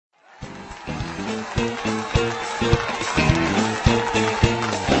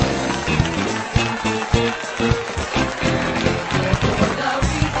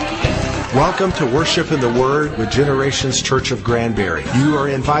Welcome to Worship in the Word with Generations Church of Granbury. You are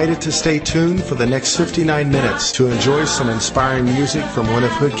invited to stay tuned for the next 59 minutes to enjoy some inspiring music from one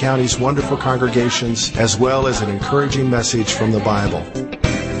of Hood County's wonderful congregations, as well as an encouraging message from the Bible.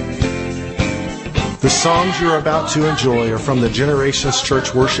 The songs you're about to enjoy are from the Generations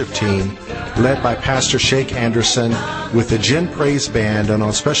Church worship team, led by Pastor Shake Anderson, with the Gen Praise Band, and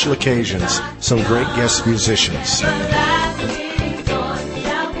on special occasions, some great guest musicians.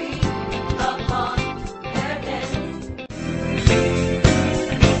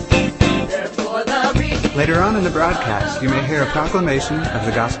 Later on in the broadcast, you may hear a proclamation of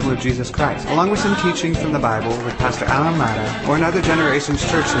the gospel of Jesus Christ, along with some teaching from the Bible with Pastor Alan Latta or another Generations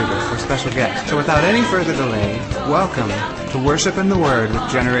church leader or special guest. So without any further delay, welcome to Worship in the Word with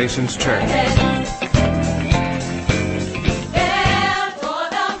Generations Church.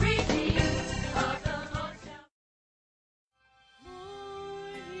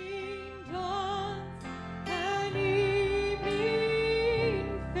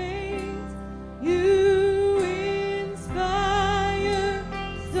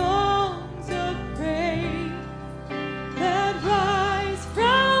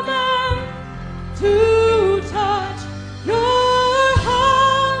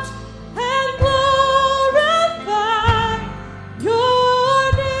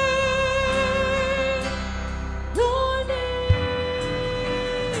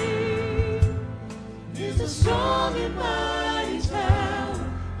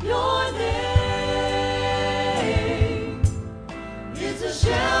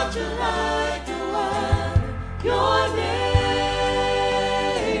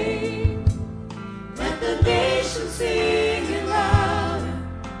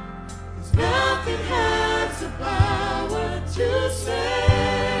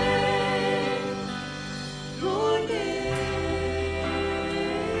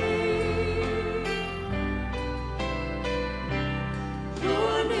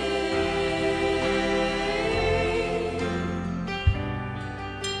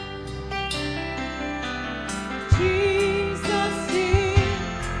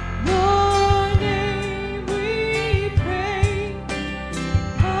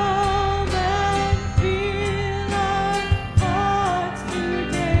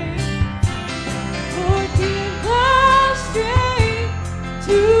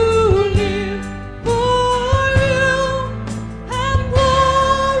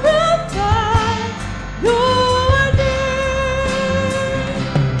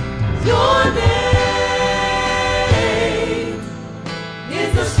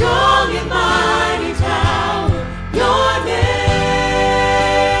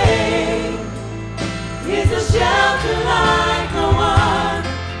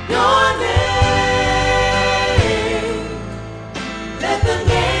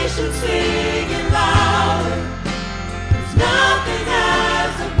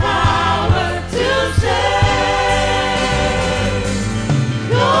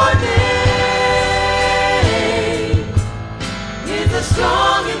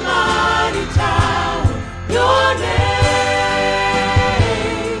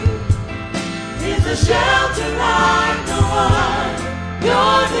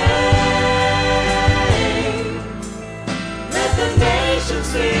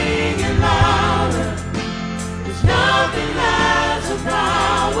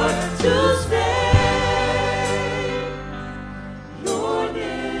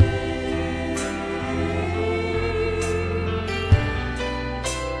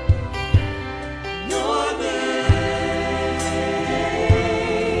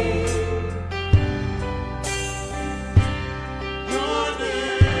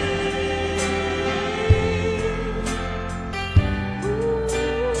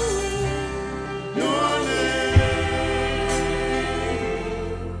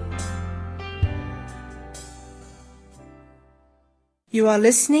 You are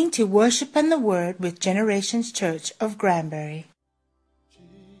listening to Worship and the Word with Generations Church of Granbury.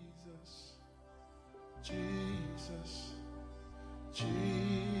 Jesus, Jesus,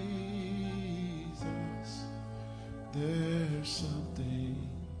 there's something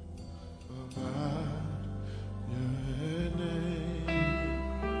about your name,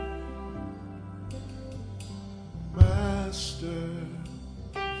 Master,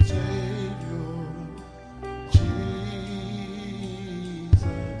 Savior, Jesus,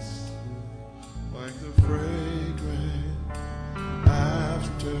 like the fragrance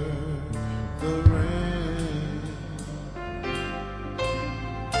after the rain.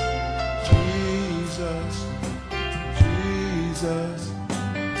 Jesus, Jesus,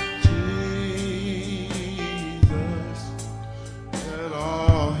 Jesus, let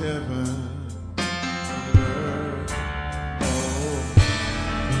all heaven and earth,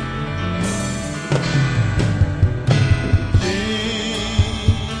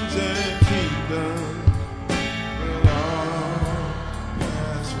 kings and kingdoms will all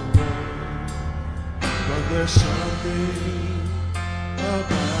pass away, but there's something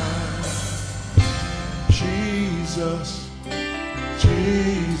about Jesus,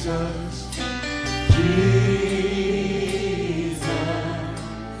 Jesus, Jesus.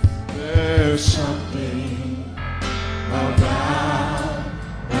 There's something about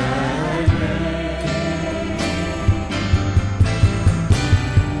that name.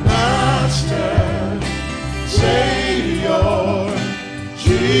 Master, Savior,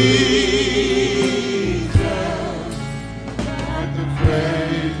 Jesus, like the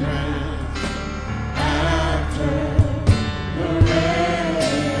fragrance after the rain.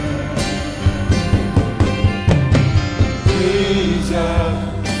 Jesus,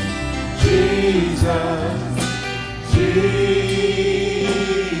 Jesus, Jesus,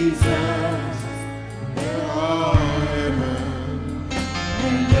 all heaven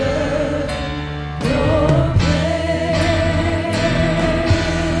and earth proclaim.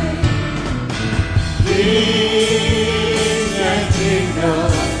 Kings and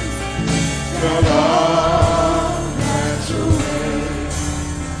kingdoms shall all pass away,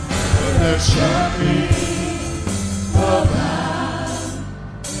 but there's something about,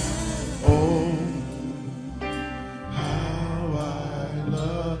 oh, how I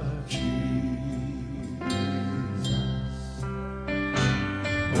love Jesus.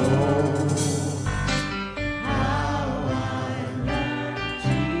 Oh, how I love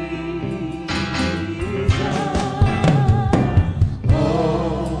Jesus.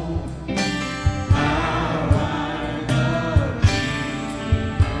 Oh, how I love Jesus.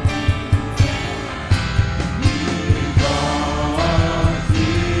 Because He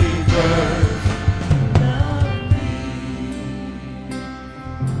first loved me.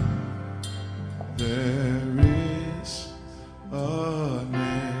 There is a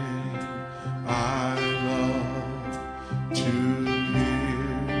name I love to hear,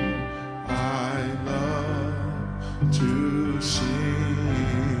 I love to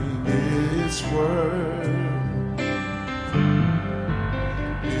sing its word.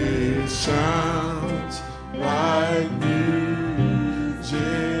 It sounds like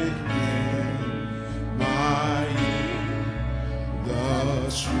music in my ear, the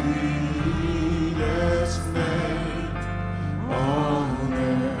sweetest name on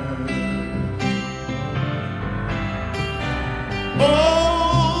earth.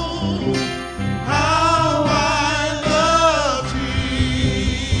 Oh, how I love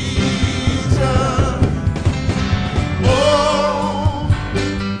Jesus. Oh,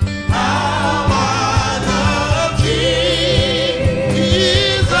 how I love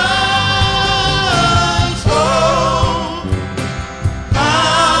Jesus. Oh,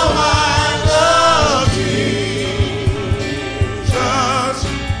 how I love Jesus,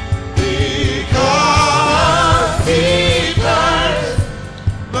 because He first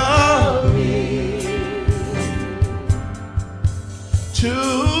loved me. To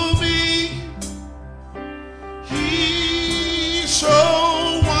me, He's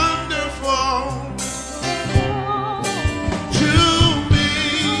so wonderful. To me,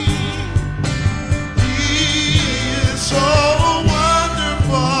 He is so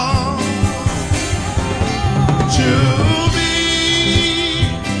wonderful. To me,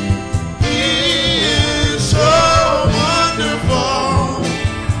 He is so wonderful.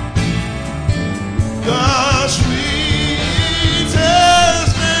 The sweetest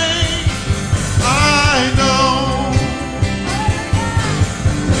name I know.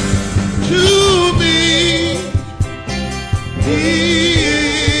 To me, He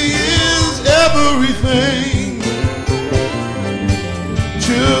is everything.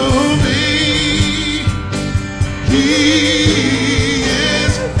 To me, He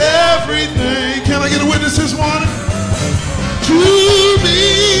is everything. Can I get a witness this morning? To me,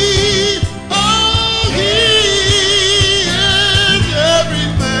 oh, He is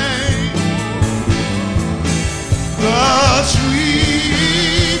everything. The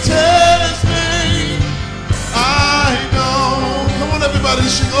sweetest name I know. Come on, everybody,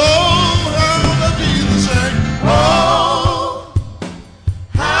 sing. Oh, how the Jesus sing. Oh,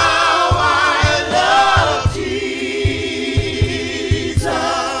 how I love Jesus.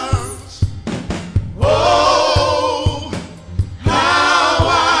 Oh,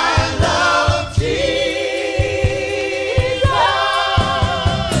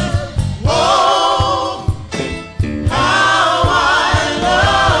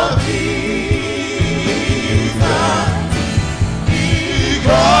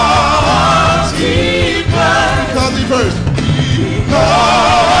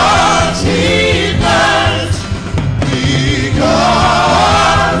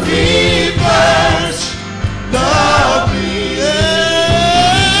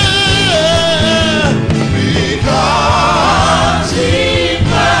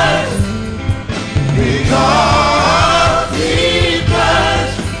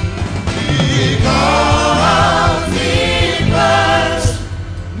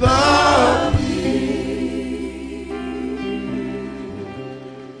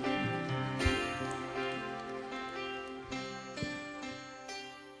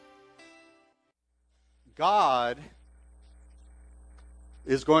 God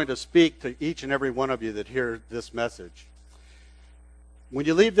is going to speak to each and every one of you that hear this message. When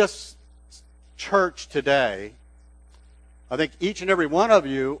you leave this church today, I think each and every one of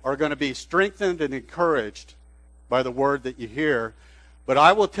you are going to be strengthened and encouraged by the word that you hear. But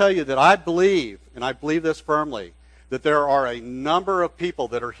I will tell you that I believe, and I believe this firmly, that there are a number of people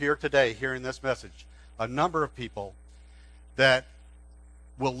that are here today hearing this message, a number of people that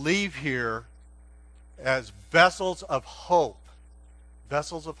will leave here as vessels of hope,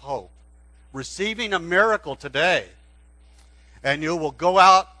 receiving a miracle today. And you will go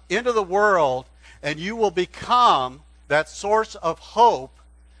out into the world and you will become that source of hope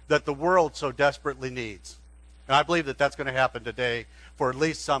that the world so desperately needs. And I believe that that's going to happen today for at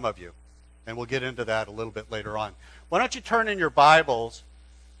least some of you. And we'll get into that a little bit later on. Why don't you turn in your Bibles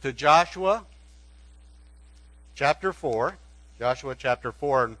to Joshua chapter 4. Joshua chapter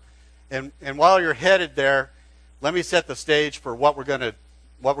 4. And while you're headed there, let me set the stage for what we're going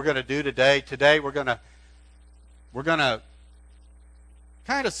to do today. Today we're going to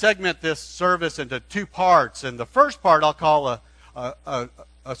kind of segment this service into two parts. And the first part I'll call a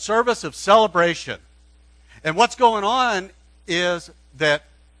service of celebration. And what's going on is that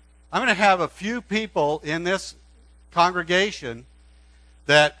I'm going to have a few people in this congregation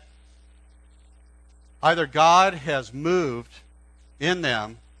that either God has moved in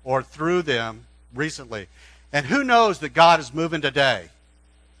them or through them recently. And who knows that God is moving today?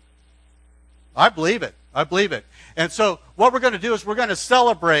 I believe it. I believe it. And so what we're going to do is we're going to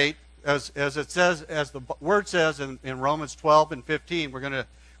celebrate, as it says, as the word says in Romans 12 and 15, we're going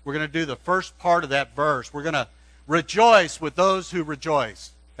to do the first part of that verse. We're going to rejoice with those who rejoice.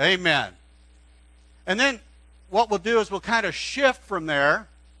 Amen. And then what we'll do is we'll kind of shift from there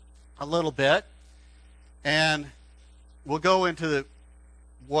a little bit, and we'll go into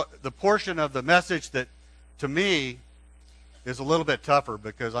the portion of the message that, to me, is a little bit tougher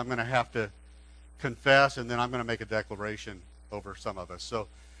because I'm going to have to confess, and then I'm going to make a declaration over some of us. So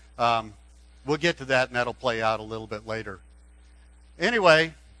we'll get to that, and that'll play out a little bit later.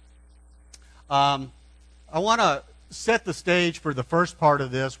 Anyway, I want to set the stage for the first part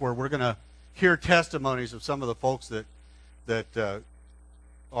of this, where we're going to hear testimonies of some of the folks that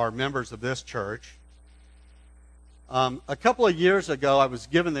are members of this church. A couple of years ago, I was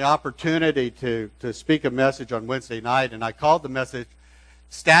given the opportunity to speak a message on Wednesday night, and I called the message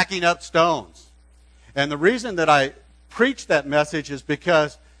Stacking Up Stones. And the reason that I preached that message is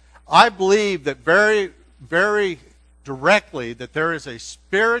because I believe that very, very directly that there is a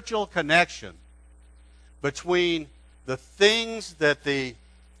spiritual connection between the things that the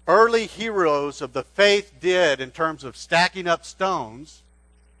early heroes of the faith did in terms of stacking up stones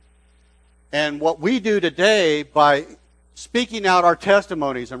and what we do today by speaking out our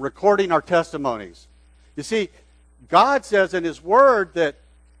testimonies and recording our testimonies. You see, God says in His Word that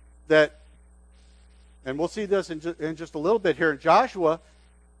and we'll see this in just a little bit here in Joshua,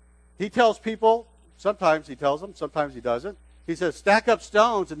 He tells people, sometimes He tells them, sometimes He doesn't. He says, stack up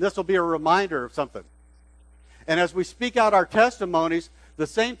stones and this will be a reminder of something. And as we speak out our testimonies, the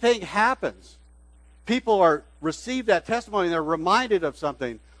same thing happens. People receive that testimony and they're reminded of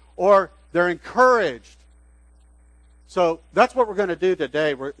something, or they're encouraged. So that's what we're going to do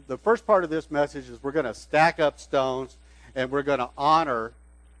today. The first part of this message is we're going to stack up stones, and we're going to honor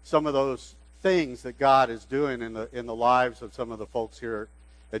some of those things that God is doing in the lives of some of the folks here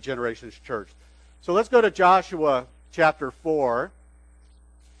at Generations Church. So let's go to Joshua chapter 4.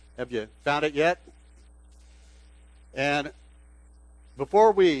 Have you found it yet? And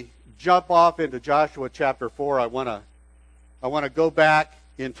before we jump off into Joshua chapter 4, I want to go back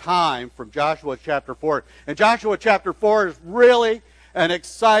in time from Joshua chapter 4. And Joshua chapter 4 is really an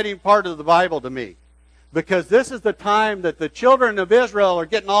exciting part of the Bible to me, because this is the time that the children of Israel are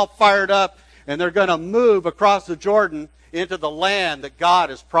getting all fired up, and they're going to move across the Jordan into the land that God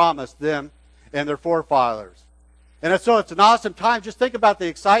has promised them and their forefathers. And so it's an awesome time. Just think about the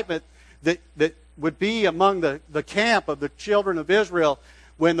excitement that would be among the camp of the children of Israel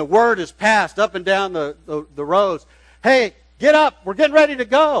when the word is passed up and down the roads. Hey, get up, we're getting ready to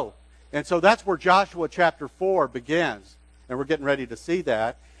go. And so that's where Joshua chapter 4 begins. And we're getting ready to see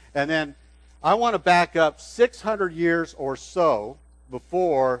that. And then I want to back up 600 years or so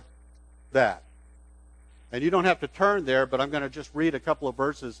before that. And you don't have to turn there, but I'm going to just read a couple of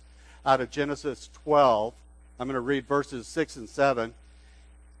verses out of Genesis 12. I'm going to read verses 6 and 7.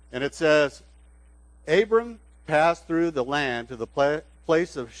 And it says, Abram passed through the land to the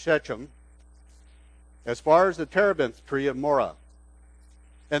place of Shechem, as far as the terebinth tree of Moreh.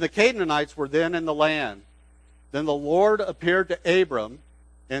 And the Canaanites were then in the land. Then the Lord appeared to Abram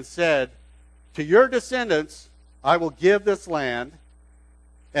and said, to your descendants I will give this land.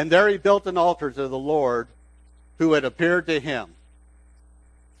 And there he built an altar to the Lord who had appeared to him.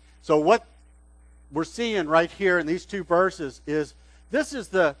 So what we're seeing right here in these two verses is this is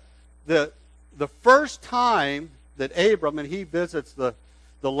the first time that Abram, and he visits the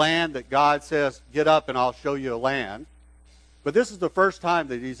land that God says, get up and I'll show you a land. But this is the first time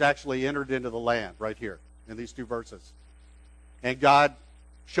that he's actually entered into the land right here in these two verses. And God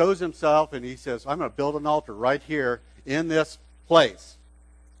shows himself and he says, I'm going to build an altar right here in this place.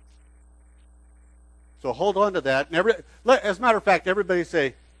 So hold on to that. And as a matter of fact, everybody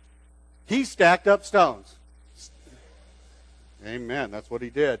say, he stacked up stones. Amen. That's what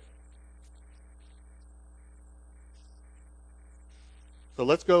he did. So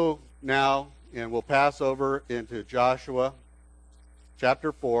let's go now, and we'll pass over into Joshua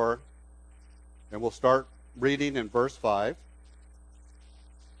chapter 4, and we'll start reading in verse 5.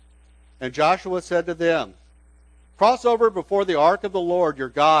 And Joshua said to them, cross over before the ark of the Lord your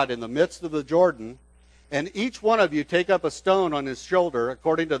God in the midst of the Jordan, and each one of you take up a stone on his shoulder,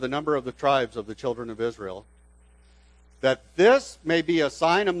 according to the number of the tribes of the children of Israel, that this may be a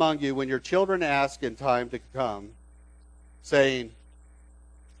sign among you when your children ask in time to come, saying,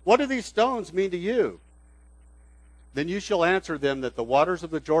 what do these stones mean to you? Then you shall answer them that the waters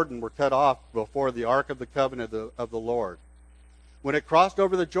of the Jordan were cut off before the ark of the covenant of the Lord. When it crossed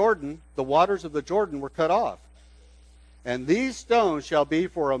over the Jordan, the waters of the Jordan were cut off. And these stones shall be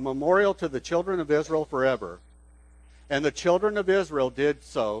for a memorial to the children of Israel forever. And the children of Israel did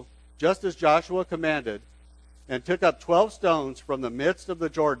so, just as Joshua commanded, and took up 12 stones from the midst of the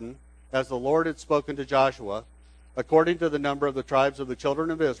Jordan, as the Lord had spoken to Joshua, according to the number of the tribes of the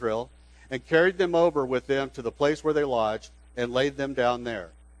children of Israel, and carried them over with them to the place where they lodged, and laid them down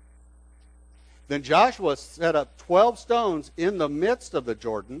there. Then Joshua set up 12 stones in the midst of the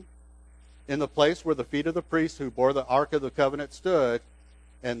Jordan, in the place where the feet of the priests who bore the Ark of the Covenant stood,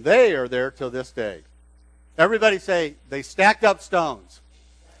 and they are there till this day. Everybody say, they stacked up stones.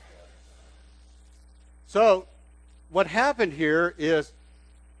 So, what happened here is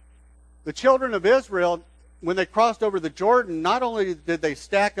the children of Israel, when they crossed over the Jordan, not only did they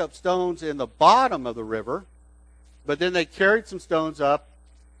stack up stones in the bottom of the river, but then they carried some stones up,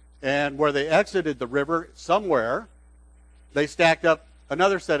 and where they exited the river somewhere, they stacked up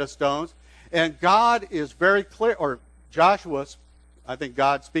another set of stones. And God is very clear, or Joshua, I think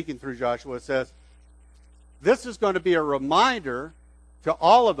God speaking through Joshua says, this is going to be a reminder to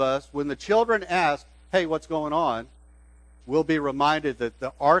all of us when the children ask, hey, what's going on? We'll be reminded that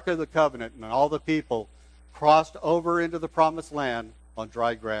the Ark of the Covenant and all the people crossed over into the promised land on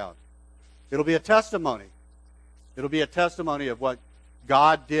dry ground. It'll be a testimony. It'll be a testimony of what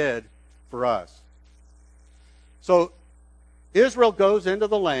God did for us. So Israel goes into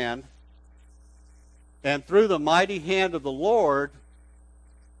the land, and through the mighty hand of the Lord,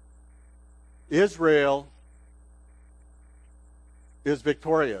 Israel is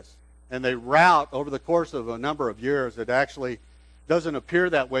victorious. And they rout over the course of a number of years. It actually doesn't appear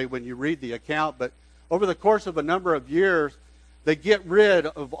that way when you read the account, but over the course of a number of years, they get rid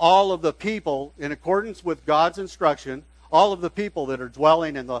of all of the people in accordance with God's instruction, all of the people that are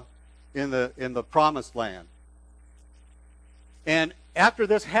dwelling in the promised land. And after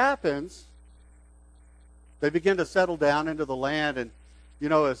this happens, they begin to settle down into the land, and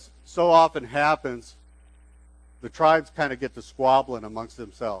as so often happens, the tribes kind of get to squabbling amongst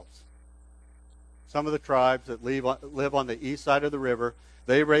themselves. Some of the tribes that live on the east side of the river,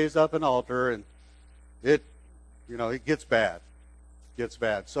 they raise up an altar, and it gets bad. It gets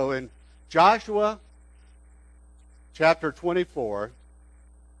bad. So in Joshua chapter 24,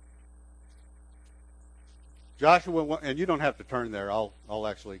 Joshua, and you don't have to turn there. I'll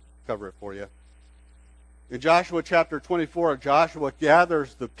actually cover it for you. In Joshua chapter 24, Joshua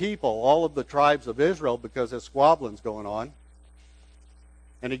gathers the people, all of the tribes of Israel, because there's squabbling's going on.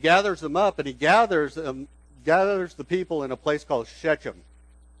 And he gathers them up, and he gathers the people in a place called Shechem.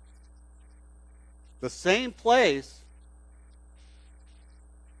 The same place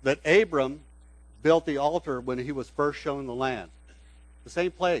that Abram built the altar when he was first shown the land. The same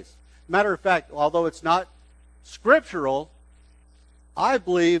place. Matter of fact, although it's not scriptural, I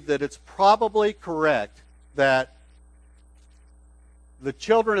believe that it's probably correct that the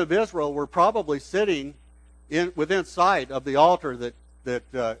children of Israel were probably sitting within sight of the altar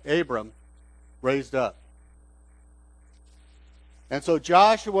that Abram raised up. And so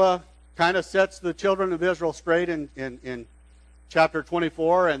Joshua kind of sets the children of Israel straight in chapter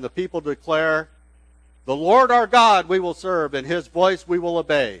 24, and the people declare, the Lord our God we will serve, and his voice we will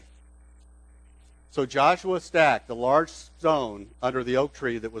obey. So Joshua stacked a large stone under the oak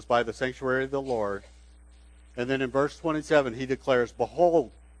tree that was by the sanctuary of the Lord. And then in verse 27, he declares,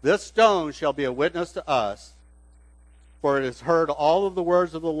 "Behold, this stone shall be a witness to us, for it has heard all of the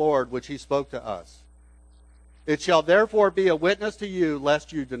words of the Lord which he spoke to us. It shall therefore be a witness to you,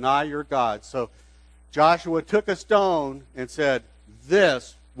 lest you deny your God." So Joshua took a stone and said,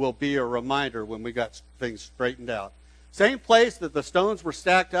 "This will be a reminder when we got things straightened out." Same place that the stones were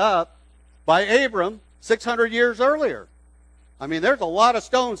stacked up by Abram 600 years earlier. I mean, there's a lot of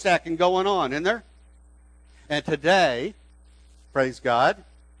stone stacking going on, isn't there? And today, praise God,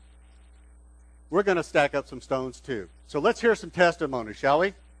 we're going to stack up some stones too. So let's hear some testimony, shall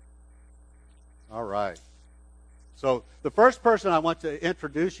we? All right. So the first person I want to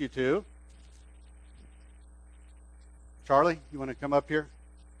introduce you to, Charlie, you want to come up here?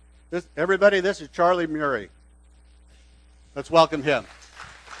 Everybody, this is Charlie Murray. Let's welcome him.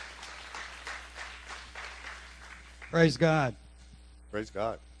 Praise God. Praise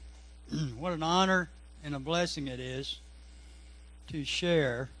God. What an honor and a blessing it is to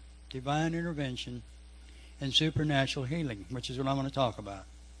share divine intervention and supernatural healing, which is what I'm going to talk about.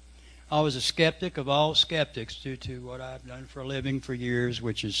 I was a skeptic of all skeptics due to what I've done for a living for years,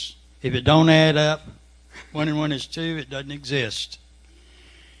 which is, if it don't add up, 1 and 1 is 2, it doesn't exist.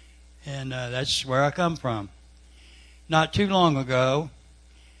 And that's where I come from. Not too long ago,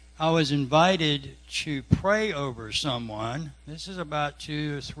 I was invited to pray over someone. This is about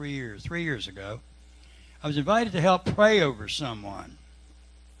 2 or 3 years ago. I was invited to help pray over someone.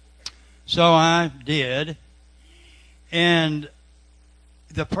 So I did. And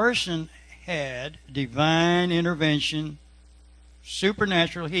the person had divine intervention,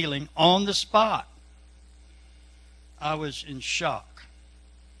 supernatural healing on the spot. I was in shock.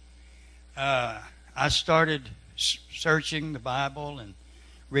 I started searching the Bible and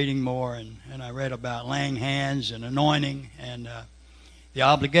reading more, and I read about laying hands and anointing and the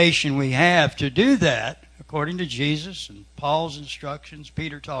obligation we have to do that according to Jesus and Paul's instructions.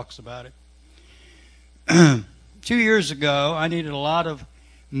 Peter talks about it. 2 years ago, I needed a lot of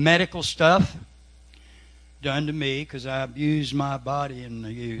medical stuff done to me because I abused my body in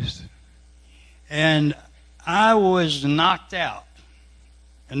the youth. And I was knocked out,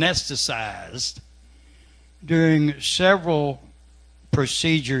 anesthetized, during several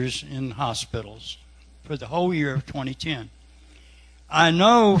procedures in hospitals for the whole year of 2010. I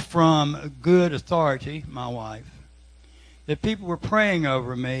know from good authority, my wife, that people were praying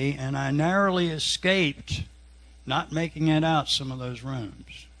over me, and I narrowly escaped not making it out some of those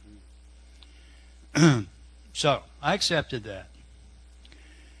rooms. So I accepted that.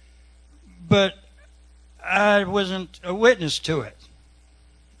 But I wasn't a witness to it.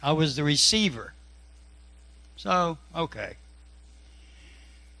 I was the receiver. So, okay.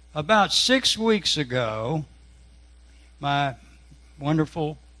 About 6 weeks ago, my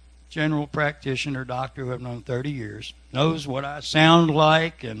wonderful general practitioner, doctor who I've known 30 years, knows what I sound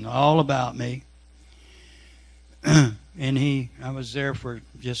like and all about me. And I was there for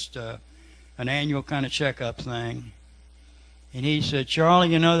just an annual kind of checkup thing. And he said, "Charlie,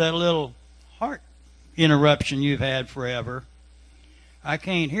 you know that little heart interruption you've had forever? I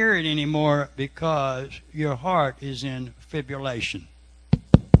can't hear it anymore because your heart is in fibrillation."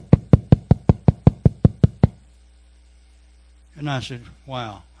 And I said,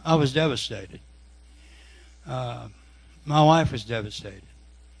 wow. I was devastated. My wife was devastated.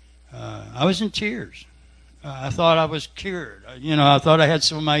 I was in tears. I thought I was cured. I thought I had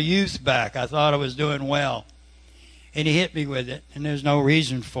some of my youth back. I thought I was doing well. And he hit me with it, and there's no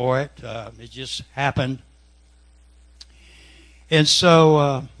reason for it. It just happened. And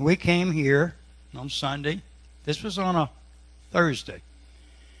so we came here on Sunday. This was on a Thursday.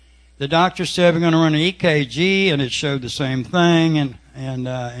 The doctor said we're going to run an EKG, and it showed the same thing. And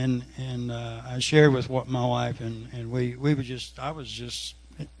I shared with my wife, and I was just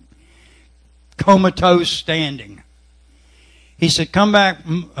comatose standing. He said, "Come back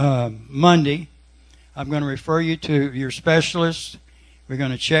Monday. I'm going to refer you to your specialist. We're going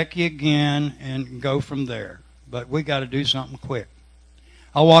to check you again and go from there. But we got to do something quick."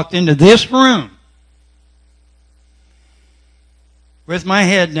 I walked into this room with my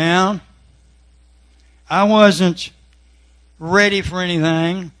head down. I wasn't ready for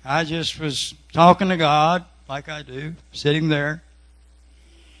anything. I just was talking to God like I do, sitting there.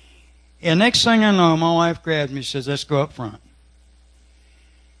 And next thing I know, my wife grabs me and says, "Let's go up front."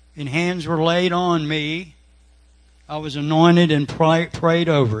 And hands were laid on me. I was anointed and prayed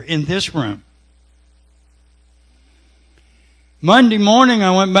over in this room. Monday morning,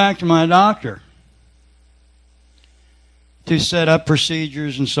 I went back to my doctor to set up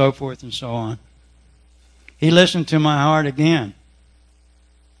procedures and so forth and so on. He listened to my heart again.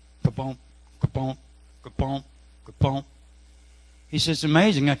 Ka-boom, ka-boom, ka-boom, ka-boom. He said, it's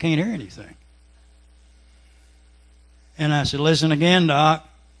amazing, I can't hear anything. And I said, listen again, Doc.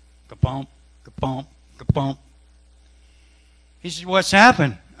 Ka-boom, ka-boom, ka-boom. He said, what's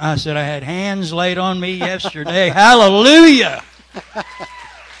happened? I said, I had hands laid on me yesterday. Hallelujah!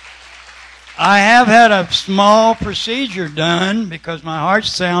 I have had a small procedure done because my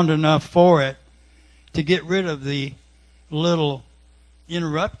heart's sound enough for it to get rid of the little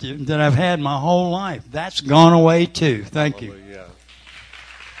interruptive that I've had my whole life. That's gone away too. Thank you. Hallelujah.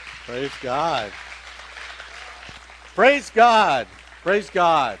 Praise God. Praise God. Praise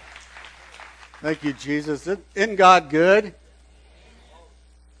God. Thank you, Jesus. Isn't God good?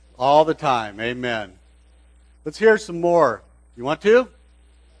 All the time. Amen. Let's hear some more. You want to?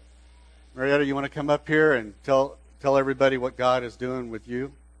 Marietta, you want to come up here and tell everybody what God is doing with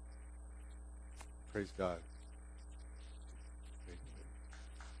you? Praise God.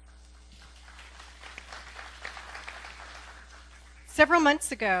 Several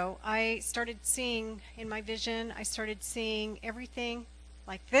months ago, I started seeing in my vision, I started seeing everything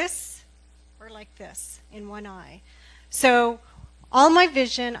like this or like this in one eye. So all my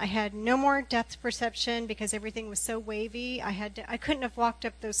vision, I had no more depth perception because everything was so wavy. I couldn't have walked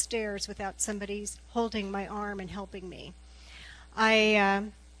up those stairs without somebody's holding my arm and helping me. I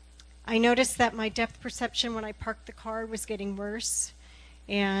noticed that my depth perception when I parked the car was getting worse,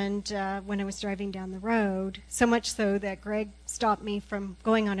 and when I was driving down the road, so much so that Greg stopped me from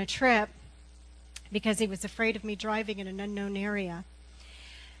going on a trip because he was afraid of me driving in an unknown area.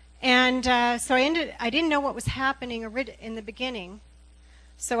 And so I didn't know what was happening in the beginning.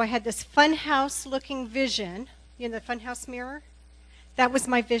 So I had this funhouse looking vision, you know, the funhouse mirror. That was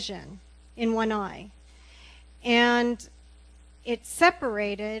my vision in one eye. And it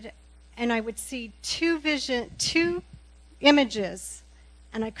separated, and I would see two images,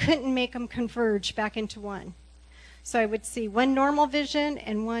 and I couldn't make them converge back into one. So I would see one normal vision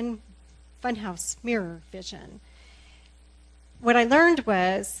and one funhouse mirror vision. What I learned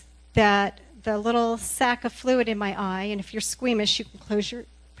was that the little sac of fluid in my eye, and if you're squeamish, you can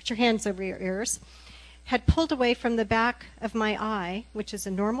put your hands over your ears, had pulled away from the back of my eye, which is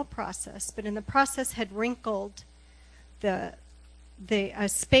a normal process, but in the process had wrinkled the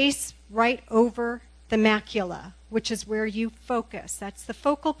space right over the macula, which is where you focus. That's the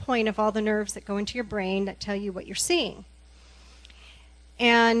focal point of all the nerves that go into your brain that tell you what you're seeing.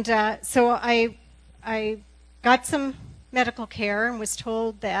 And so I got some medical care and was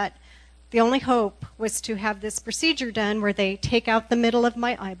told that the only hope was to have this procedure done where they take out the middle of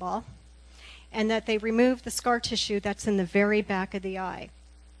my eyeball and that they remove the scar tissue that's in the very back of the eye.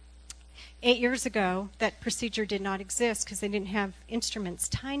 8 years ago, that procedure did not exist because they didn't have instruments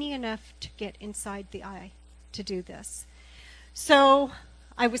tiny enough to get inside the eye to do this. So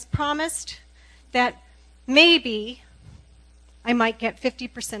I was promised that maybe I might get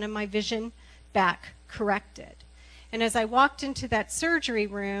 50% of my vision back corrected. And as I walked into that surgery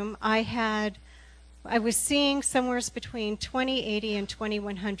room, I was seeing somewhere between 20/80 and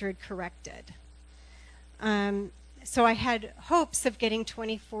 2100 corrected. So I had hopes of getting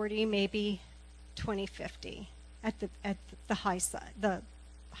 20/40, maybe 20/50 at the high side, the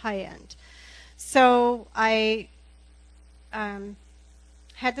high end. So I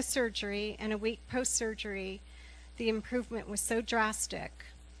had the surgery, and a week post-surgery, the improvement was so drastic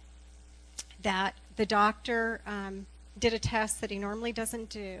that the doctor did a test that he normally doesn't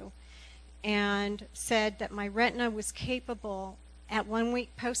do and said that my retina was capable at 1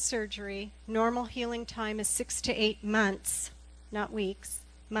 week post-surgery. Normal healing time is 6 to 8 months, not weeks,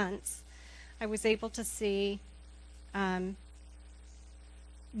 months. I was able to see when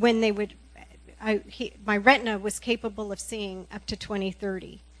they would, my retina was capable of seeing up to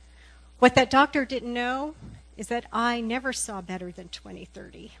 20/30. What that doctor didn't know is that I never saw better than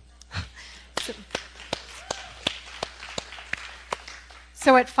 20/30.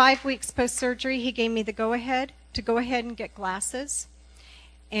 So at 5 weeks post-surgery, he gave me the go-ahead to go ahead and get glasses.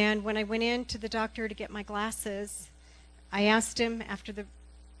 And when I went in to the doctor to get my glasses, I asked him after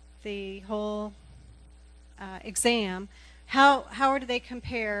the whole exam, how do they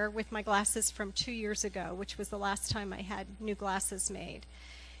compare with my glasses from 2 years ago, which was the last time I had new glasses made.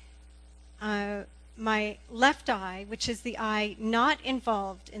 My left eye, which is the eye not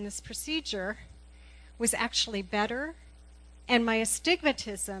involved in this procedure, was actually better, and my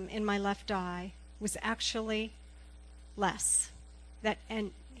astigmatism in my left eye was actually less.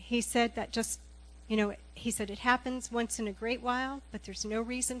 And he said that just, he said it happens once in a great while, but there's no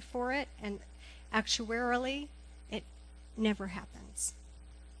reason for it, and actuarially, it never happens.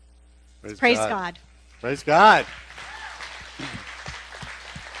 Praise God. Praise God.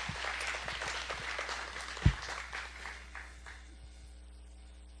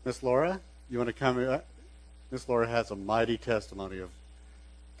 Miss Laura, you want to come here? Miss Laura has a mighty testimony of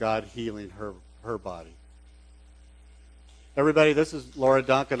God healing her body. Everybody, this is Laura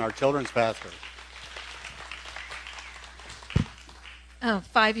Duncan, our children's pastor.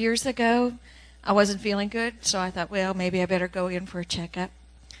 5 years ago, I wasn't feeling good, so I thought, well, maybe I better go in for a checkup.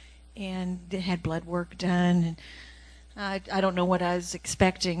 And had blood work done, and I don't know what I was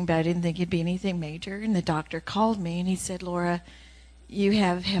expecting, but I didn't think it'd be anything major. And the doctor called me, and he said, Laura, you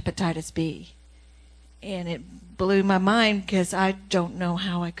have hepatitis B. And it blew my mind because I don't know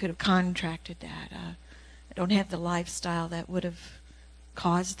how I could have contracted that. I don't have the lifestyle that would have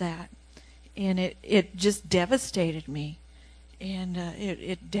caused that. And it just devastated me. And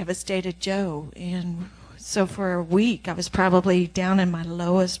it devastated Joe. And so for a week, I was probably down in my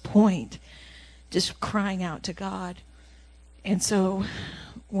lowest point, just crying out to God. And so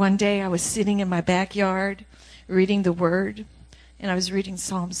one day I was sitting in my backyard reading the Word, and I was reading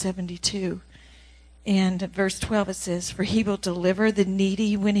Psalm 72. And at verse 12 it says, for he will deliver the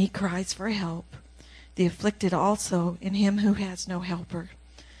needy when he cries for help, the afflicted also, and him who has no helper.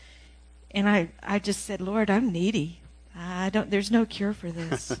 And I just said, Lord, I'm needy. There's no cure for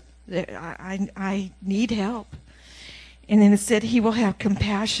this. I need help. And then it said he will have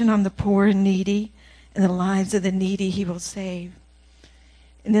compassion on the poor and needy, and the lives of the needy he will save.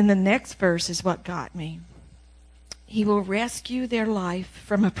 And then the next verse is what got me. He will rescue their life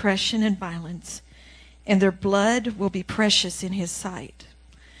from oppression and violence, and their blood will be precious in his sight.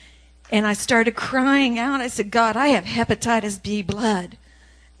 And I started crying out. I said, God, I have hepatitis B blood.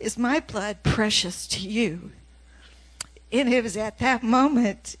 Is my blood precious to you? And it was at that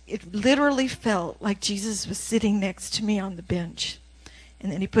moment, it literally felt like Jesus was sitting next to me on the bench.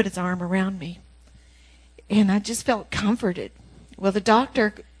 And then he put his arm around me. And I just felt comforted. Well, the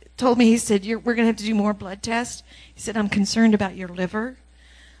doctor told me, he said, we're going to have to do more blood tests. He said, I'm concerned about your liver.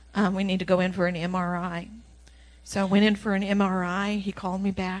 We need to go in for an MRI. So I went in for an MRI. He called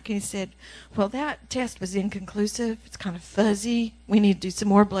me back and he said, well, that test was inconclusive. It's kind of fuzzy. We need to do some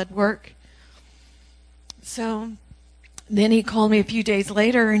more blood work. So then he called me a few days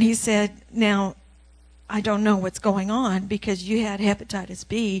later and he said, now, I don't know what's going on because you had hepatitis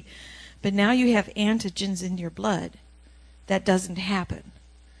B, but now you have antigens in your blood. That doesn't happen.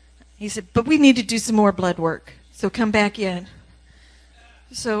 He said, but we need to do some more blood work, so come back in.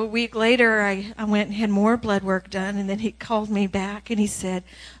 So a week later, I went and had more blood work done, and then he called me back and he said,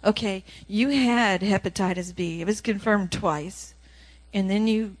 okay, you had hepatitis B. It was confirmed twice, and then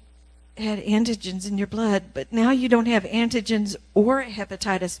you had antigens in your blood, but now you don't have antigens or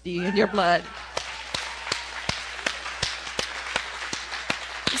hepatitis B in your blood.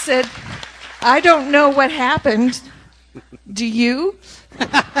 He said, I don't know what happened. Do you?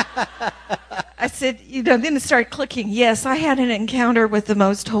 I said, then it started clicking. Yes, I had an encounter with the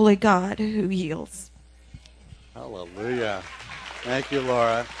most holy God who heals. Hallelujah. Thank you,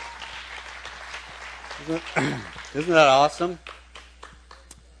 Laura. Isn't that awesome?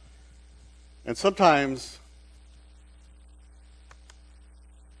 And sometimes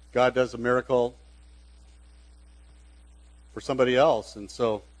God does a miracle for somebody else. And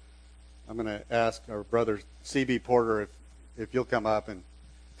so I'm going to ask our brother C.B. Porter if you'll come up and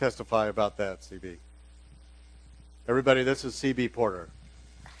testify about that, C.B. Everybody, this is C.B. Porter.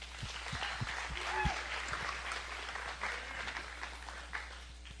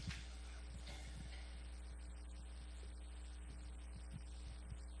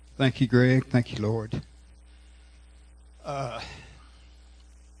 Thank you, Greg. Thank you, Lord. I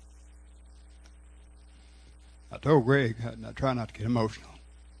told Greg, and I try not to get emotional.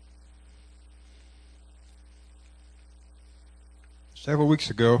 Several weeks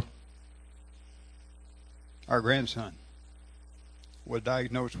ago, our grandson was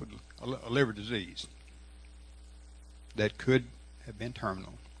diagnosed with a liver disease that could have been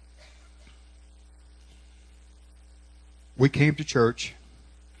terminal. We came to church.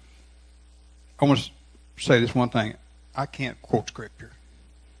 I want to say this one thing. I can't quote scripture.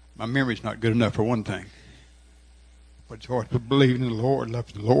 My memory's not good enough for one thing. But it's hard to believe in the Lord,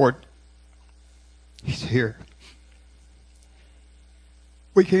 love the Lord. He's here.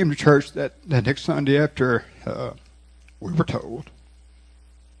 We came to church that next Sunday after we were told.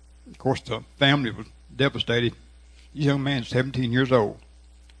 Of course, the family was devastated. This young man, 17 years old.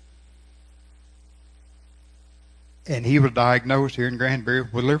 And he was diagnosed here in Granbury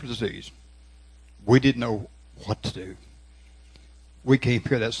with liver disease. We didn't know what to do. We came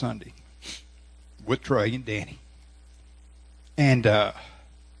here that Sunday with Trey and Danny. And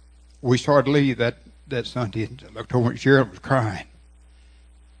we started to leave that that Sunday and I looked over and Sharon was crying.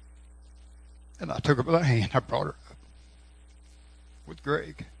 And I took her by the hand. I brought her up with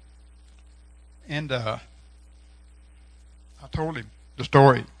Greg. And I told him the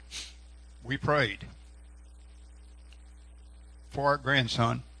story. We prayed for our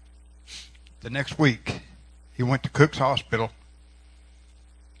grandson. The next week, he went to Cook's Hospital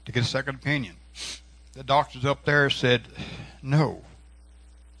to get a second opinion. The doctors up there said, no,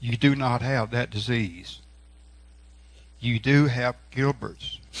 you do not have that disease. You do have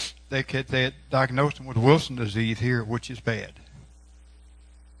Gilbert's. They had diagnosed him with Wilson disease here, which is bad.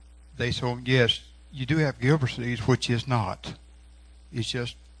 They told him, yes, you do have Gilbert's disease, which is not. It's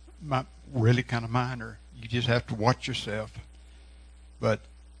just really kind of minor. You just have to watch yourself. But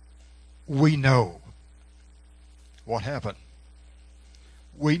we know what happened.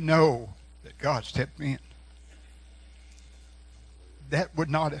 We know that God stepped in. That would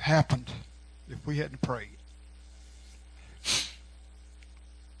not have happened if we hadn't prayed.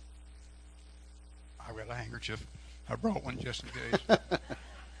 I've got a handkerchief. I brought one just in case.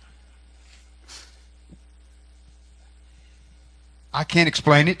 I can't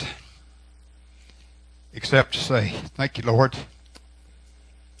explain it except to say, thank you, Lord.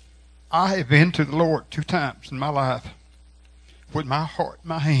 I have been to the Lord 2 times in my life with my heart in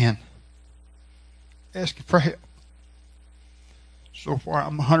my hand, asking for help. So far,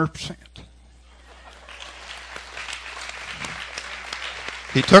 I'm 100%.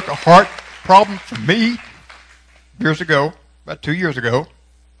 He took a heart problem from me years ago, about 2 years ago.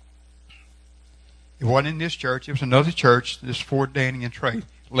 It wasn't in this church. It was another church. This Ford, Danny, and Trey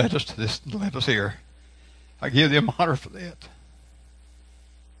led us to this, led us here. I give them honor for that.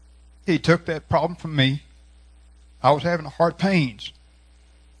 He took that problem from me. I was having heart pains.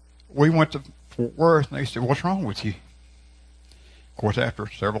 We went to Fort Worth, and they said, what's wrong with you? Of course, after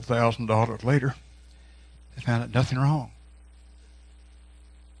several $1,000s later, they found out nothing wrong.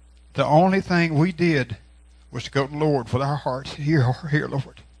 The only thing we did was to go to the Lord with our hearts. Here,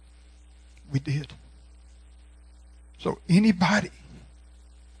 Lord. We did. So anybody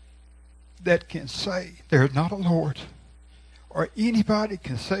that can say there's not a Lord, or anybody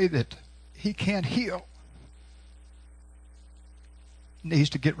can say that he can't heal, needs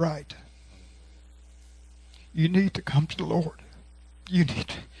to get right. You need to come to the Lord. You need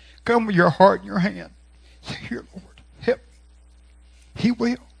to come with your heart and your hand. Say, here, Lord, help me. He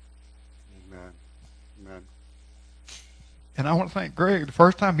will. Amen. Amen. And I want to thank Greg. The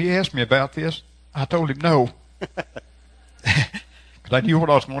first time he asked me about this, I told him no. Because I knew what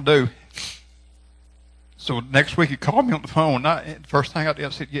I was going to do. So next week he called me on the phone. The first thing I did, I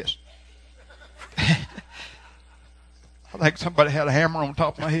said yes. I think somebody had a hammer on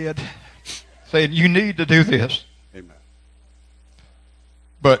top of my head saying, you need to do this. Amen.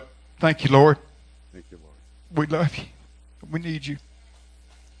 But thank you, Lord. Thank you, Lord. We love you. We need you.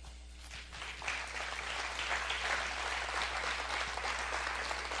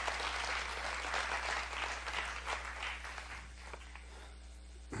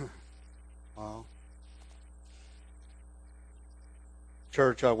 Well,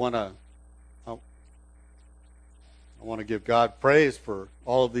 church, I want to give God praise for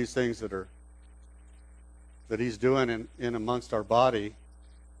all of these things that He's doing in amongst our body.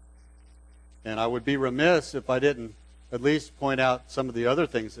 And I would be remiss if I didn't at least point out some of the other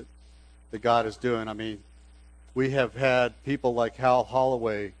things that God is doing. I mean, we have had people like Hal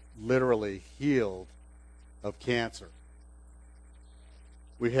Holloway literally healed of cancer.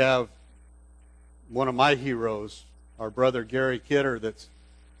 We have one of my heroes, our brother Gary Kidder, that's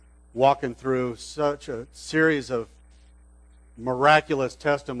walking through such a series of miraculous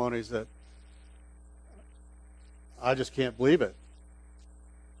testimonies that I just can't believe it.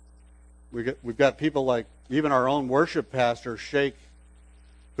 We've got people like even our own worship pastor, Sheikh,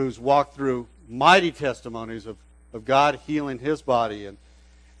 who's walked through mighty testimonies of God healing his body.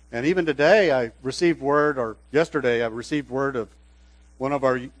 And even today I received word, or yesterday I received word of one of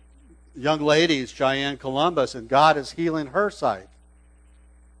our young ladies, Cheyenne Columbus, and God is healing her sight.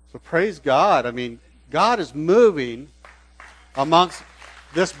 So praise God. I mean, God is moving amongst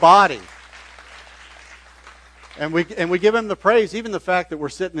this body. And we give Him the praise. Even the fact that we're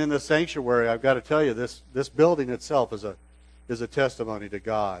sitting in this sanctuary, I've got to tell you, this building itself is a testimony to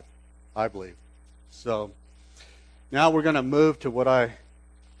God, I believe. So now we're going to move to what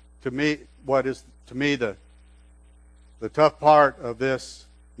is to me the tough part of this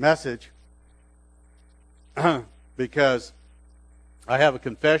message, because I have a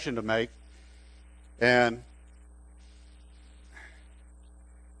confession to make, and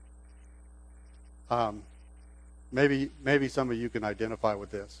maybe some of you can identify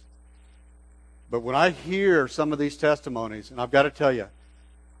with this. But when I hear some of these testimonies, and I've got to tell you,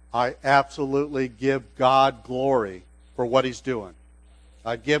 I absolutely give God glory for what he's doing.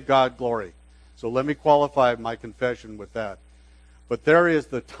 I give God glory. So let me qualify my confession with that. But there is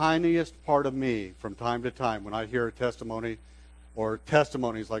the tiniest part of me from time to time when I hear a testimony or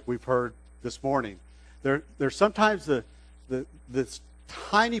testimonies like we've heard this morning. There's sometimes this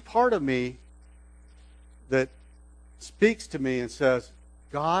tiny part of me that speaks to me and says,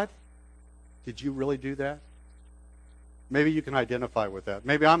 God, did you really do that? Maybe you can identify with that.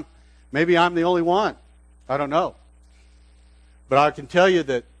 Maybe I'm the only one. I don't know. But I can tell you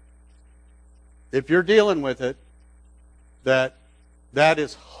that if you're dealing with it, that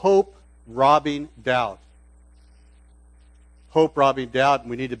is hope-robbing doubt. Hope-robbing doubt, and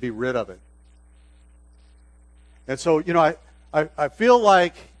we need to be rid of it. And so, I feel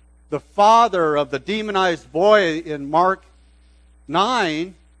like the father of the demonized boy in Mark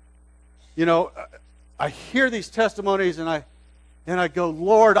 9, I hear these testimonies and I go,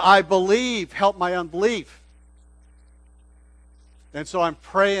 Lord, I believe, help my unbelief. And so I'm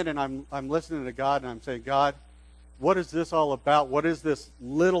praying and I'm listening to God and I'm saying, God, what is this all about? What is this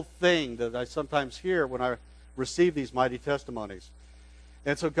little thing that I sometimes hear when I receive these mighty testimonies?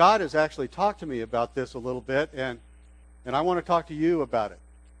 And so God has actually talked to me about this a little bit, and I want to talk to you about it,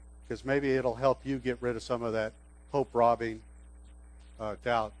 because maybe it'll help you get rid of some of that hope-robbing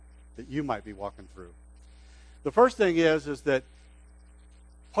doubt that you might be walking through. The first thing is that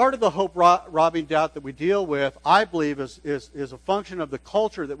part of the hope-robbing doubt that we deal with, I believe, is a function of the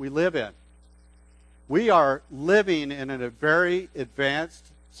culture that we live in. We are living in a very advanced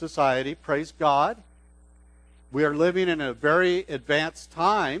society, praise God. We are living in a very advanced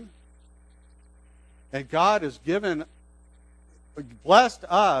time, and God has blessed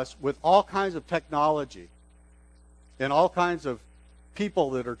us with all kinds of technology and all kinds of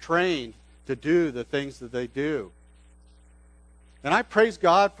people that are trained to do the things that they do. And I praise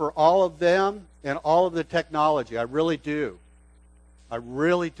God for all of them and all of the technology. I really do. I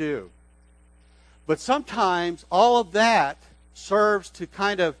really do. But sometimes all of that serves to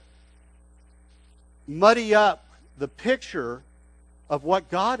kind of muddy up the picture of what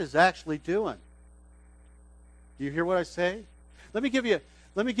God is actually doing. Do you hear what I say? Let me give you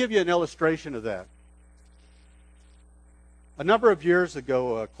an illustration of that. A number of years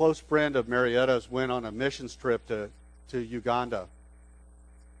ago, a close friend of Marietta's went on a missions trip to Uganda.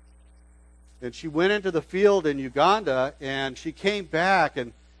 And she went into the field in Uganda, and she came back,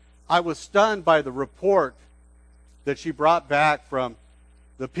 and I was stunned by the report that she brought back from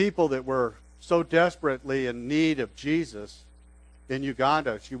the people that were so desperately in need of Jesus in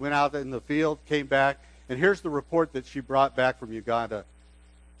Uganda. She went out in the field, came back, and here's the report that she brought back from Uganda.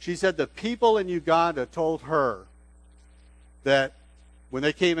 She said the people in Uganda told her that when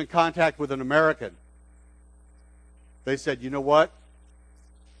they came in contact with an American, they said, you know what?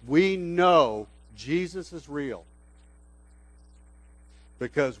 We know Jesus is real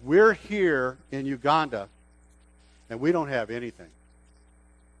because we're here in Uganda and we don't have anything.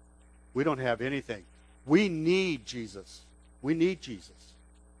 We don't have anything. We need Jesus. We need Jesus.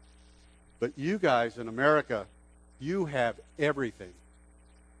 But you guys in America, you have everything.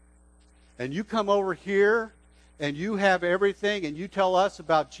 And you come over here and you have everything and you tell us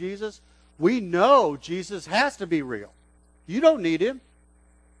about Jesus, we know Jesus has to be real. You don't need him,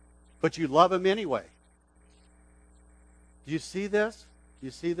 but you love him anyway. Do you see this? Do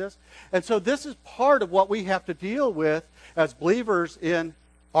you see this? And so this is part of what we have to deal with as believers in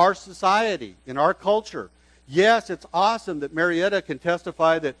our society, in our culture. Yes, it's awesome that Marietta can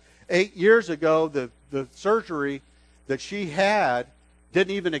testify that 8 years ago the surgery that she had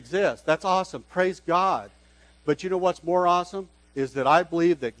didn't even exist. That's awesome. Praise God. But you know what's more awesome? Is that I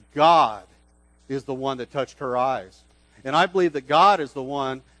believe that God is the one that touched her eyes. And I believe that God is the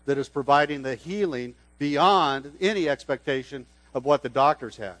one that is providing the healing beyond any expectation of what the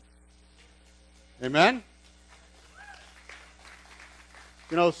doctors had. Amen?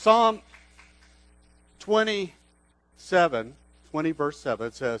 You know, Psalm 20 verse 7,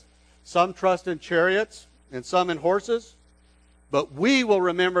 it says, some trust in chariots and some in horses, but we will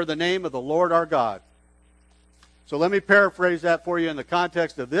remember the name of the Lord our God. So let me paraphrase that for you in the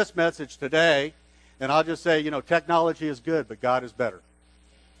context of this message today, and I'll just say, you know, technology is good, but God is better.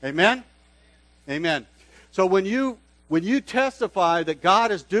 Amen? Amen. So when you testify that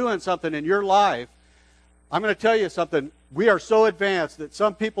God is doing something in your life, I'm going to tell you something. We are so advanced that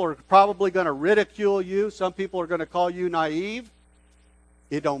some people are probably going to ridicule you. Some people are going to call you naive.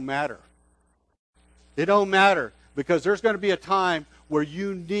 It don't matter. It don't matter, because there's going to be a time where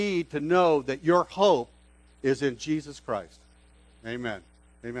you need to know that your hope is in Jesus Christ. Amen.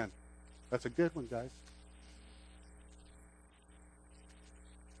 Amen. That's a good one, guys.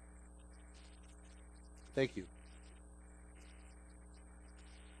 Thank you.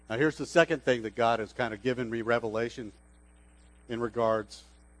 Now here's the second thing that God has kind of given me revelation in regards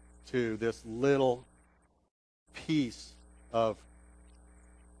to this little piece of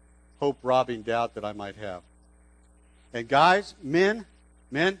hope-robbing doubt that I might have. And guys, men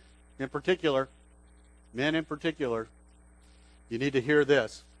in particular, you need to hear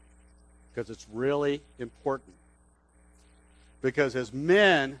this because it's really important. Because as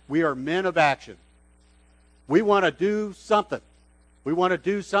men, we are men of action. We want to do something. We want to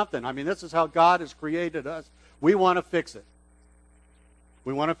do something. I mean, this is how God has created us. We want to fix it.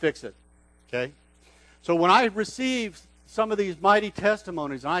 We want to fix it. Okay? So when I receive some of these mighty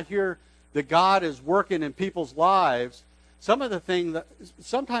testimonies, and I hear that God is working in people's lives, some of the things that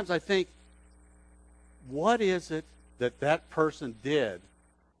sometimes I think, what is it that person did?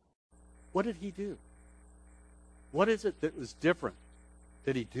 What did he do? What is it that was different?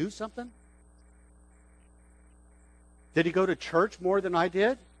 Did he do something? Did he go to church more than I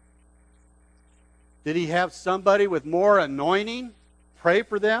did? Did he have somebody with more anointing pray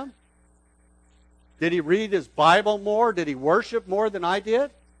for them? Did he read his Bible more? Did he worship more than I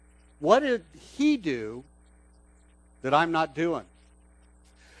did? What did he do that I'm not doing?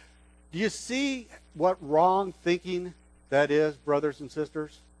 Do you see what wrong thinking that is, brothers and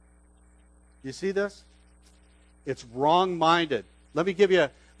sisters? You see this? It's wrong-minded. Let me give you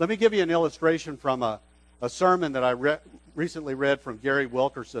an illustration from a sermon that I recently read from Gary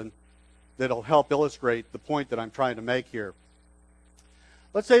Wilkerson that'll help illustrate the point that I'm trying to make here.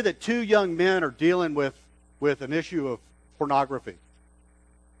 Let's say that two young men are dealing with an issue of pornography.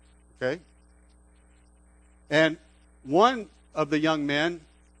 Okay? And one of the young men,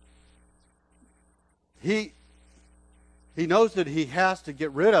 he knows that he has to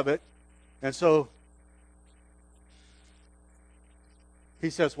get rid of it, and so he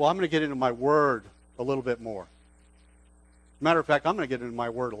says, well, I'm going to get into my word a little bit more. Matter of fact, I'm going to get into my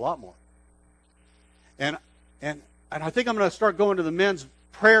word a lot more. And I think I'm going to start going to the men's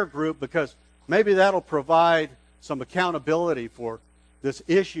prayer group because maybe that'll provide some accountability for this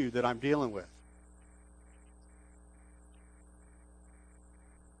issue that I'm dealing with.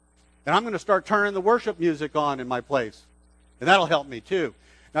 And I'm going to start turning the worship music on in my place. And that'll help me too.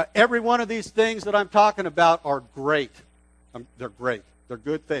 Now, every one of these things that I'm talking about are great. They're great. They're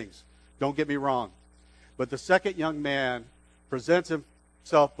good things. Don't get me wrong. But the second young man presents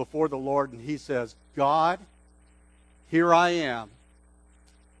himself before the Lord and he says, God, here I am,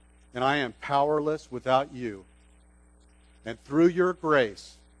 and I am powerless without you. And through your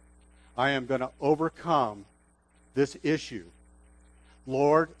grace, I am going to overcome this issue.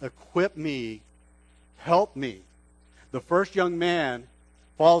 Lord, equip me, help me. The first young man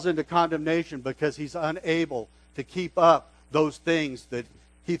falls into condemnation because he's unable to keep up those things that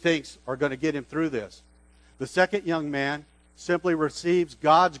he thinks are going to get him through this. The second young man simply receives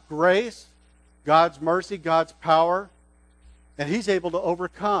God's grace, God's mercy, God's power, and he's able to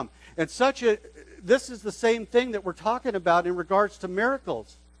overcome. And this is the same thing that we're talking about in regards to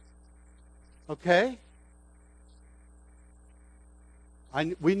miracles. Okay?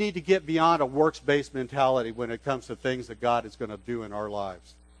 We need to get beyond a works-based mentality when it comes to things that God is going to do in our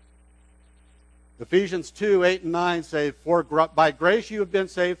lives. Ephesians 2, 8 and 9 say, For by grace you have been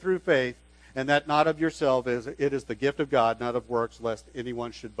saved through faith, and that not of yourself, it is the gift of God, not of works, lest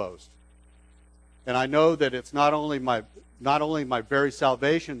anyone should boast. And I know that it's not only my very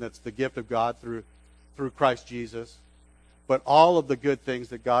salvation that's the gift of God through Christ Jesus, but all of the good things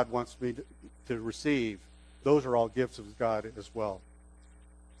that God wants me to receive, those are all gifts of God as well.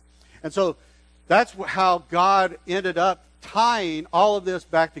 And so that's how God ended up tying all of this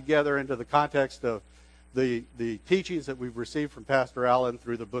back together into the context of the teachings that we've received from Pastor Allen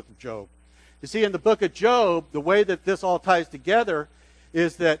through the book of Job. You see, in the book of Job, the way that this all ties together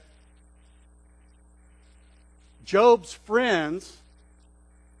is that Job's friends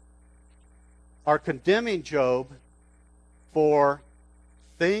are condemning Job for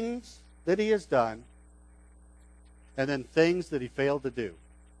things that he has done and then things that he failed to do.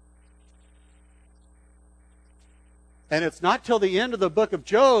 And it's not till the end of the book of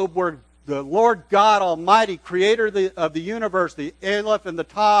Job where the Lord God Almighty, creator of the universe, the Aleph and the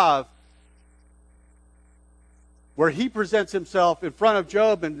Tav, where he presents himself in front of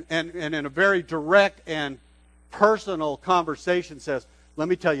Job and in a very direct and personal conversation says, let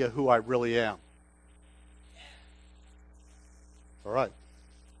me tell you who I really am. All right.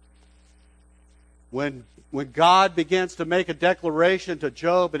 When God begins to make a declaration to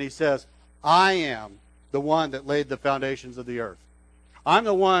Job and he says, I am the one that laid the foundations of the earth. I'm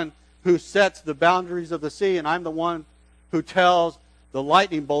the one who sets the boundaries of the sea, and I'm the one who tells the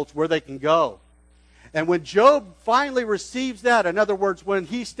lightning bolts where they can go. And when Job finally receives that, in other words, when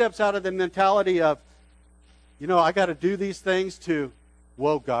he steps out of the mentality of, I got to do these things, to,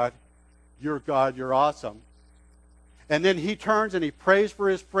 whoa, God, you're awesome. And then he turns and he prays for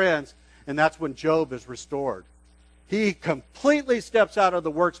his friends, and that's when Job is restored. He completely steps out of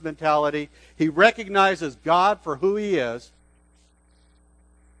the works mentality. He recognizes God for who he is,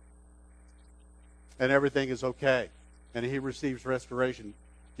 and everything is okay. And he receives restoration. Do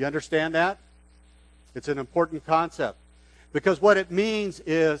you understand that? It's an important concept. Because what it means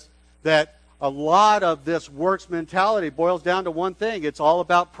is that a lot of this works mentality boils down to one thing. It's all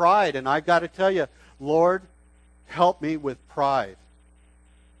about pride. And I've got to tell you, Lord, help me with pride.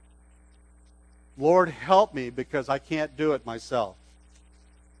 Lord, help me, because I can't do it myself.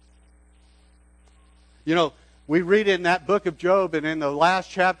 We read in that book of Job, and in the last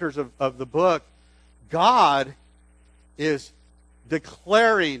chapters of the book, God is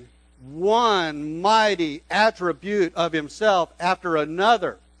declaring one mighty attribute of himself after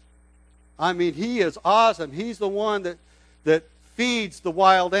another. I mean, he is awesome. He's the one that feeds the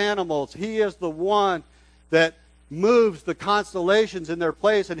wild animals. He is the one that moves the constellations in their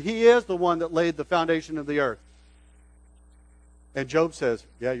place, and he is the one that laid the foundation of the earth. And Job says,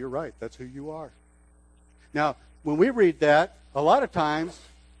 yeah, you're right. That's who you are. Now, when we read that, a lot of times,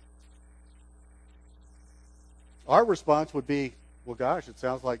 our response would be, well, gosh, it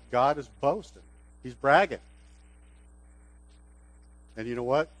sounds like God is boasting. He's bragging. And you know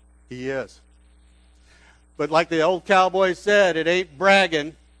what? He is. But like the old cowboy said, it ain't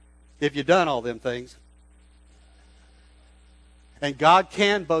bragging if you done all them things. And God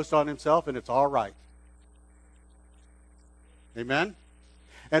can boast on himself, and it's all right. Amen?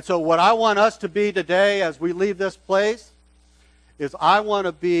 And so what I want us to be today as we leave this place is I want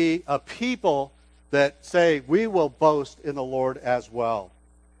to be a people that say we will boast in the Lord as well.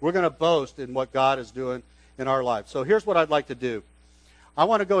 We're going to boast in what God is doing in our lives. So here's what I'd like to do. I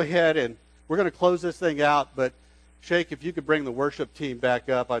want to go ahead and we're going to close this thing out, but Shake, if you could bring the worship team back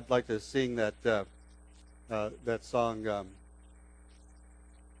up, I'd like to sing that song,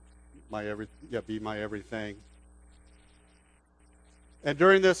 Be My Everything. And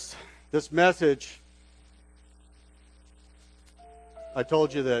during this message, I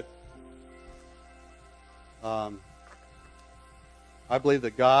told you that I believe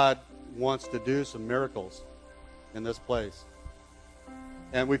that God wants to do some miracles in this place.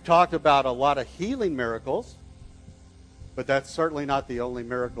 And we've talked about a lot of healing miracles, but that's certainly not the only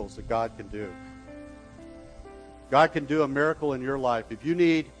miracles that God can do. God can do a miracle in your life. If you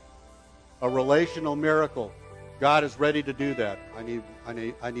need a relational miracle, God is ready to do that. I need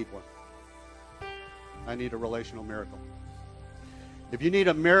one. I need a relational miracle. If you need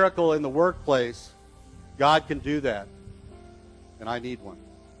a miracle in the workplace, God can do that. And I need one.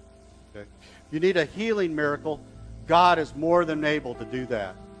 Okay? If you need a healing miracle, God is more than able to do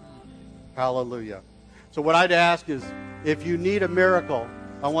that. Hallelujah. So what I'd ask is, if you need a miracle,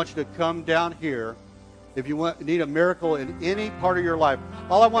 I want you to come down here. If you need a miracle in any part of your life,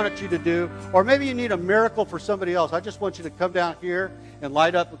 all I wanted you to do, or maybe you need a miracle for somebody else, I just want you to come down here and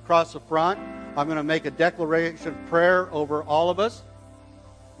light up across the front. I'm going to make a declaration prayer over all of us.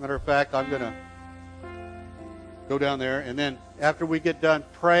 Matter of fact, I'm going to go down there, and then after we get done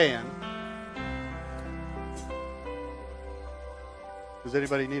praying, does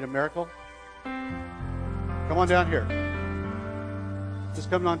anybody need a miracle? Come on down here. Just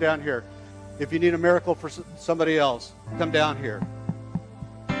come on down here. If you need a miracle for somebody else, come down here.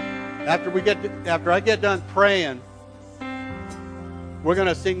 After I get done praying, we're going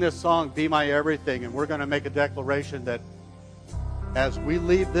to sing this song, Be My Everything, and we're going to make a declaration that as we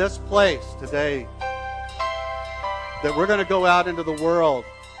leave this place today, that we're going to go out into the world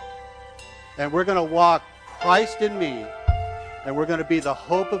and we're going to walk Christ in me, and we're going to be the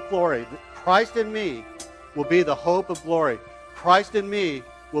hope of glory. Christ in me will be the hope of glory. Christ in me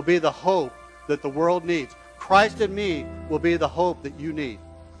will be the hope that the world needs. Christ in me will be the hope that you need.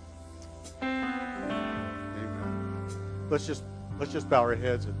 Amen. Let's just bow our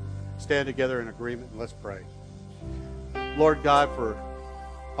heads and stand together in agreement, and let's pray. Lord God, for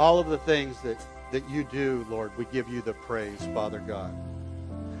all of the things that you do, Lord, we give you the praise, Father God.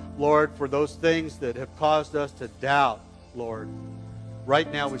 Lord, for those things that have caused us to doubt, Lord,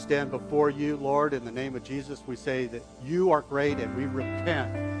 right now we stand before you, Lord, in the name of Jesus. We say that you are great, and we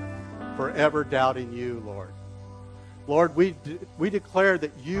repent for ever doubting you, Lord. Lord, we declare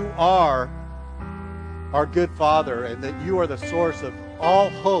that you are our good Father, and that you are the source of all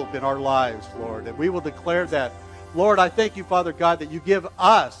hope in our lives, Lord. And we will declare that Lord, I thank you, Father God, that you give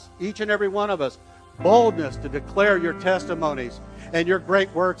us, each and every one of us, boldness to declare your testimonies and your great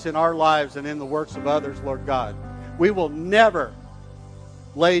works in our lives and in the works of others, Lord God. We will never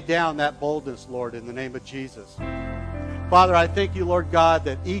lay down that boldness, Lord, in the name of Jesus. Father, I thank you, Lord God,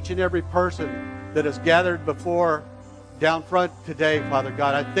 that each and every person that is gathered before down front today, Father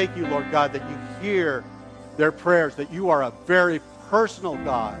God, I thank you, Lord God, that you hear their prayers, that you are a very personal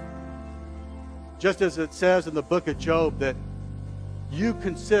God. Just as it says in the book of Job that you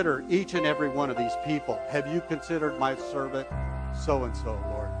consider each and every one of these people. Have you considered my servant so-and-so,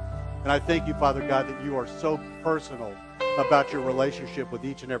 Lord? And I thank you, Father God, that you are so personal about your relationship with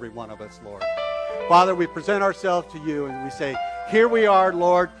each and every one of us, Lord. Father, we present ourselves to you and we say, here we are,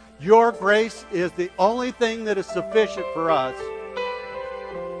 Lord. Your grace is the only thing that is sufficient for us.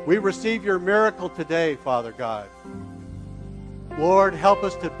 We receive your miracle today, Father God. Lord, help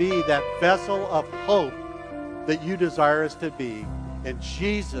us to be that vessel of hope that you desire us to be. In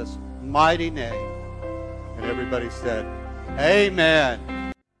Jesus' mighty name. And everybody said, amen.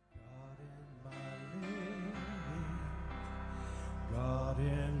 God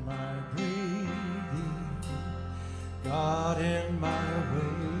in my breathing, God in my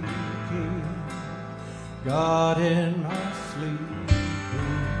waking, God in my sleeping,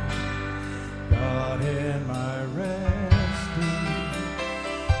 God in my resting,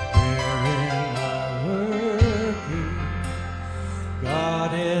 there in my working,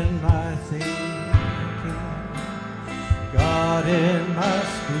 God in my thinking, God in my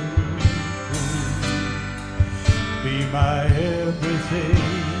speaking, be my everything,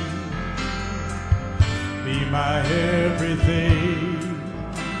 be my everything,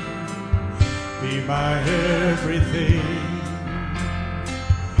 be my everything,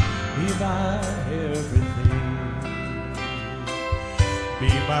 be my everything, be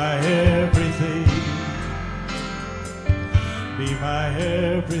my everything, be my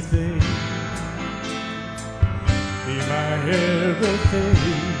everything, be my everything,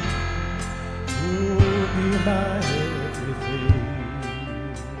 oh, be my everything.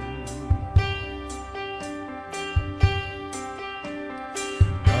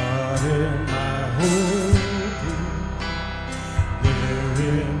 God in my hoping, there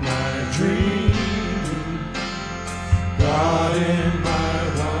in my dreaming, God in my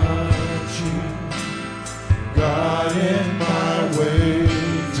watching, God in my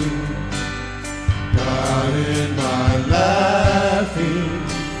waiting, God in my laughing,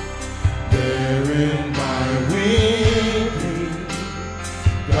 there in my weeping,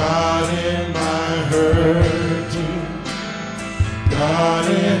 God in my hurting, God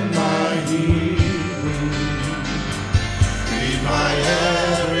in my healing, be my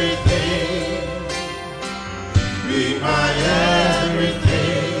everything, be my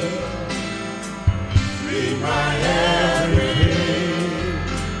everything, be my everything,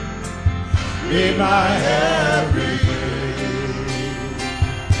 be my everything,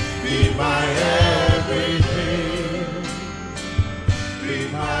 be my everything, be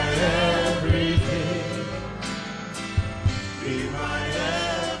my everything, be my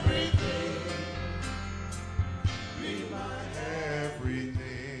everything, be my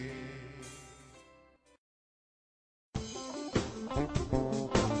everything.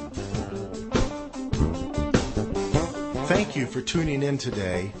 Thank you for tuning in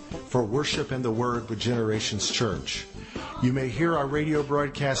today for Worship and the Word with Generations Church. You may hear our radio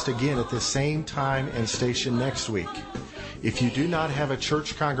broadcast again at the same time and station next week. If you do not have a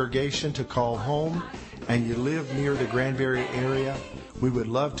church congregation to call home and you live near the Granbury area, we would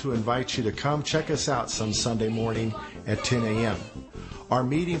love to invite you to come check us out some Sunday morning at 10 a.m. Our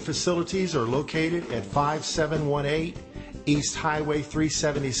meeting facilities are located at 5718 East Highway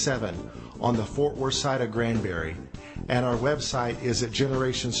 377 on the Fort Worth side of Granbury. And our website is at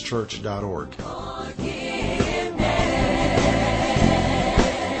generationschurch.org.